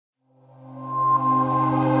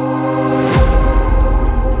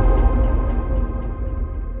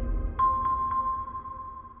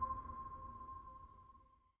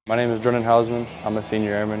My name is Drennon Hausman. I'm a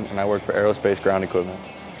senior airman and I work for aerospace ground equipment.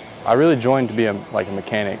 I really joined to be a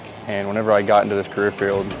mechanic, and whenever I got into this career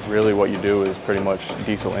field, really what you do is pretty much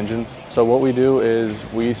diesel engines. So what we do is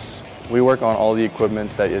we work on all the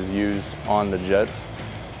equipment that is used on the jets.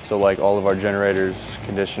 So like all of our generators,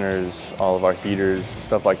 conditioners, all of our heaters,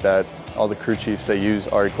 stuff like that. All the crew chiefs, they use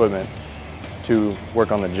our equipment to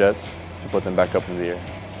work on the jets to put them back up into the air.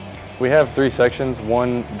 We have three sections.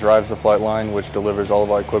 One drives the flight line, which delivers all of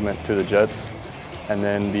our equipment to the jets. And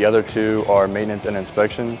then the other two are maintenance and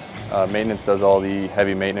inspections. Maintenance does all the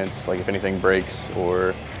heavy maintenance, like if anything breaks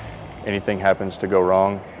or anything happens to go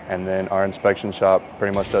wrong. And then our inspection shop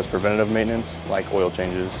pretty much does preventative maintenance, like oil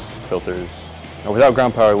changes, filters. Now, without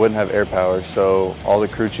ground power, we wouldn't have air power, so all the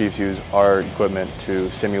crew chiefs use our equipment to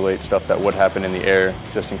simulate stuff that would happen in the air,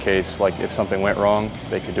 just in case, like if something went wrong,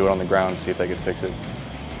 they could do it on the ground and see if they could fix it.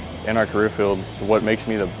 In our career field, what makes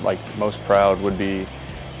me the most proud would be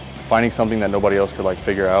finding something that nobody else could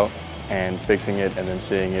figure out and fixing it and then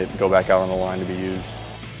seeing it go back out on the line to be used.